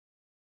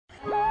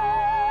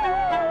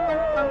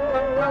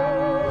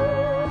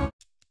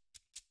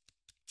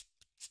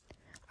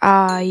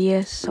Ah,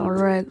 yes,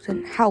 alright.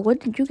 Then when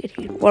did you get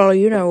here? Well,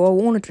 I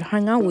wanted to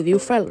hang out with you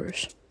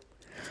fellas.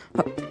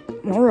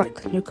 Alright,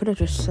 then you could have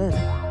just said.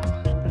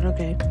 But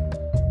okay.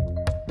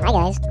 Hi,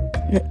 guys.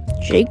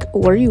 Jake,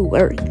 what are you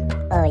wearing?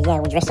 Oh, yeah,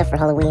 we dressed up for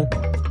Halloween.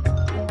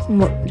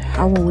 What?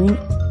 Halloween?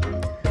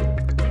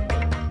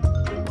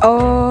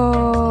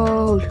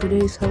 Oh,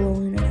 today's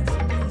Halloween.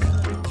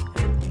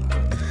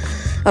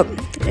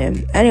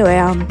 Anyway,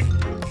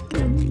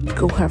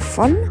 go have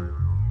fun.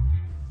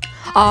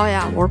 Oh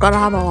yeah, we're gonna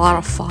have a lot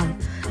of fun.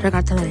 Check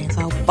out today,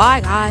 so bye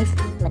guys.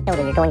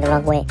 Matilda, you're going the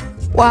wrong way.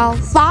 Well,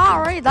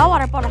 sorry, don't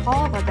want to put a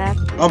hole in that.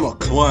 I'm a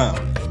clown.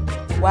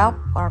 Well,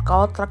 we're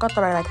going to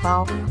today,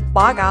 so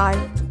bye guys.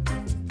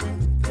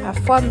 Have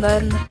fun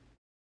then.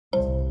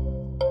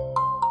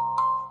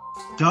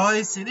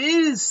 Guys, it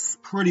is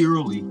pretty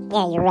early.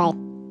 Yeah, you're right.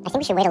 I think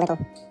we should wait a little.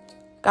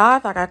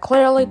 Guys, I can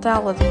clearly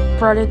tell it's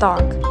pretty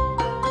dark.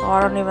 So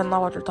I don't even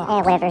know what you're talking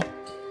about. Whatever.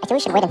 I think we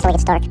should wait until it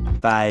gets dark.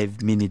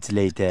 5 minutes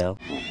later.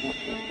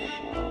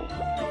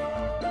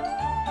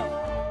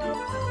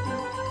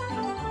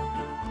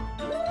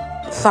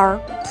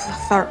 Sir,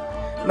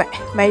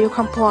 may you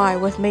comply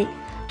with me?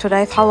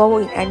 Today's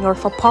Halloween and you're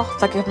supposed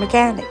to give me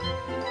candy.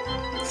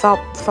 So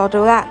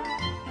do that.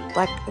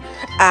 Like,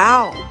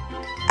 ow,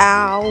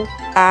 ow,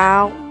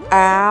 ow,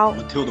 ow.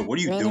 Matilda, what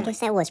are you Man, doing? I guess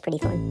that was pretty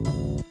fun.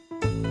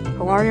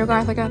 Who are you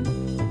guys again?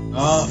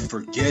 Oh,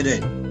 forget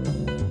it.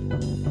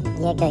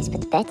 Yeah, guys, but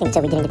the bad thing is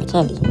that we didn't get the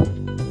candy.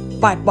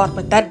 But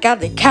that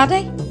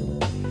candy?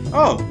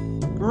 Oh,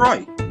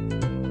 right.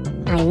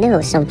 I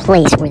know some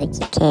place where they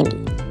keep candy.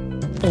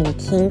 In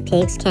King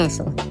Pig's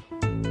castle.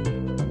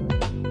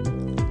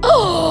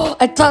 Oh,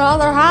 it's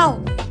another house.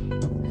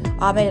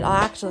 I mean,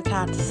 I actually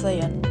can't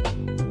see it.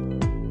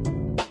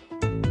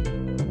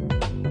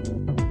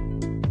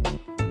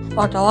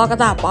 But look at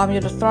that, Bob,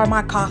 you destroyed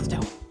my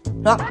costume.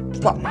 There we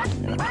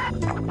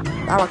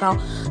go.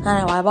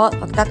 Anyway, but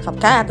let's get some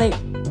candy.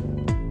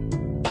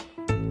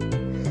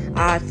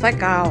 I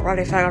think I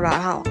already figured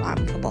out how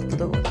I'm supposed to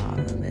do it.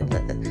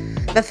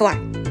 This way.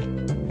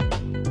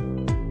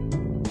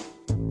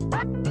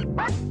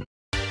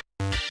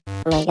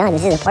 Oh my god,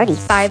 this is a party.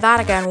 Say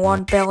that again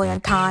 1 billion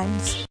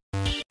times.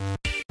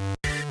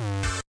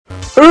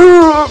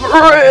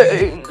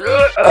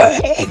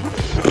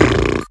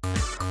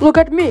 Look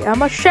at me,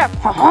 I'm a chef.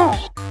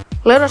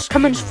 Let us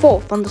commence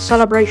forth on the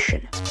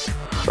celebration.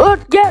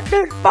 Let's get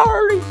this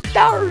party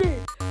started.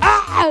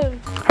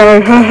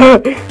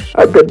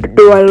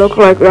 Do I look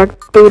like that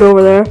dude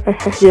over there?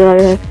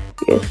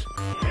 Yes.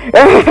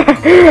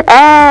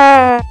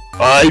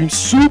 I'm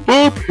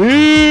super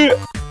pit!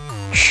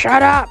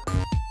 Shut up.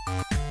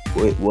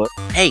 Wait, what?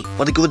 Hey,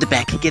 wanna go in the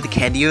back and get the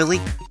candy early?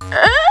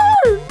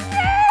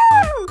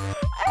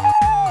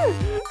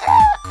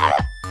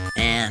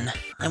 Man,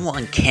 I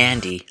want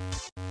candy.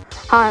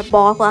 Hi,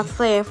 boss. Let's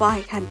see if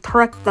I can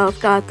trick those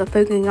guys to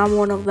thinking I'm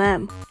one of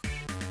them.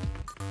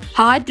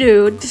 Hi,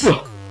 dudes.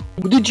 How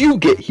did you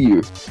get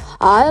here?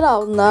 I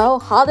don't know.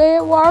 How do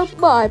you wear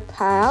my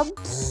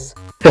pants?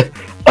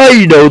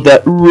 I know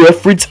that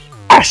reference.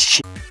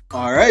 Ash.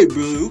 Alright,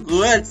 Blue,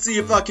 let's see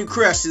if I can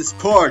crash this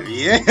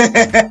party.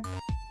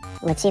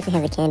 Let's see if we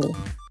have the candy.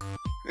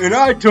 And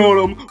I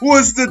told him,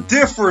 what's the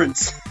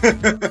difference?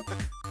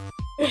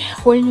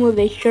 When will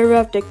they serve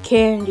up the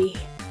candy?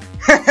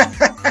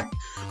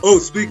 Oh,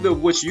 speaking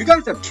of which, you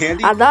guys have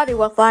candy? I thought he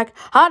was like,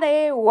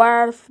 honey,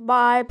 where's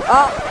my...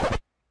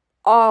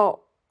 Oh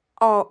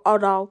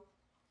no.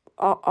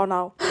 Oh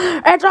no.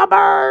 It's a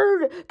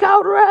bird!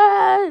 Code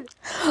red!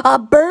 A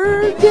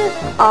bird?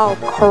 Oh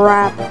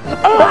crap.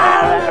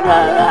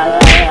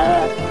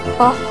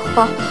 I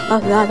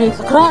need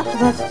to crash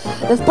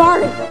this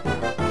party. So,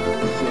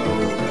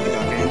 you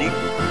got candy?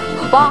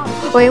 Bob,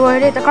 we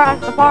need to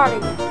crash the party.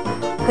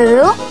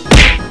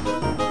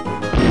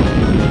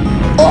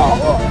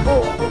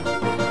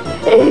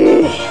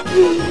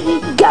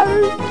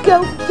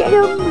 Go get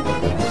him.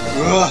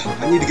 Ugh,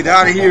 I need to get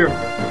out of here.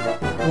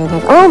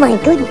 Oh my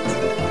goodness!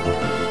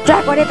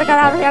 Jack, we need to get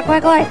out of here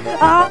quickly.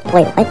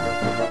 Wait, what?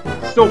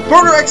 So,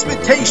 burner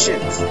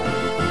expectations.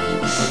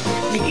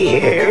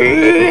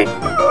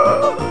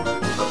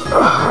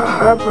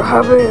 Happy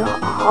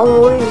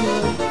Halloween.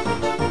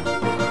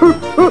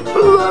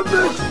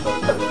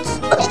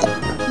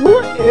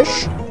 British.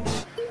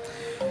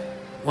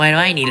 Why do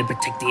I need to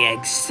protect the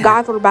eggs?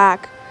 Guys, we're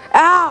back.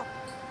 Ow!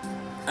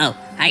 Oh,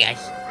 hi guys.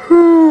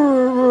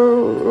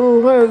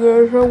 Hey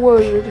guys, how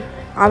was it?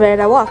 I mean,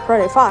 it was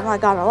pretty fun, I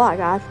gotta lie,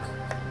 guys.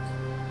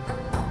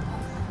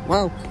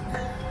 Well,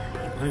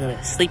 we're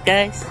gonna sleep,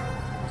 guys?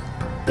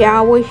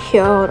 Yeah, we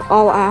should.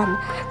 Oh,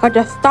 could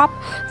you stop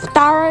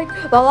staring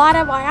the light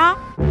in my eye?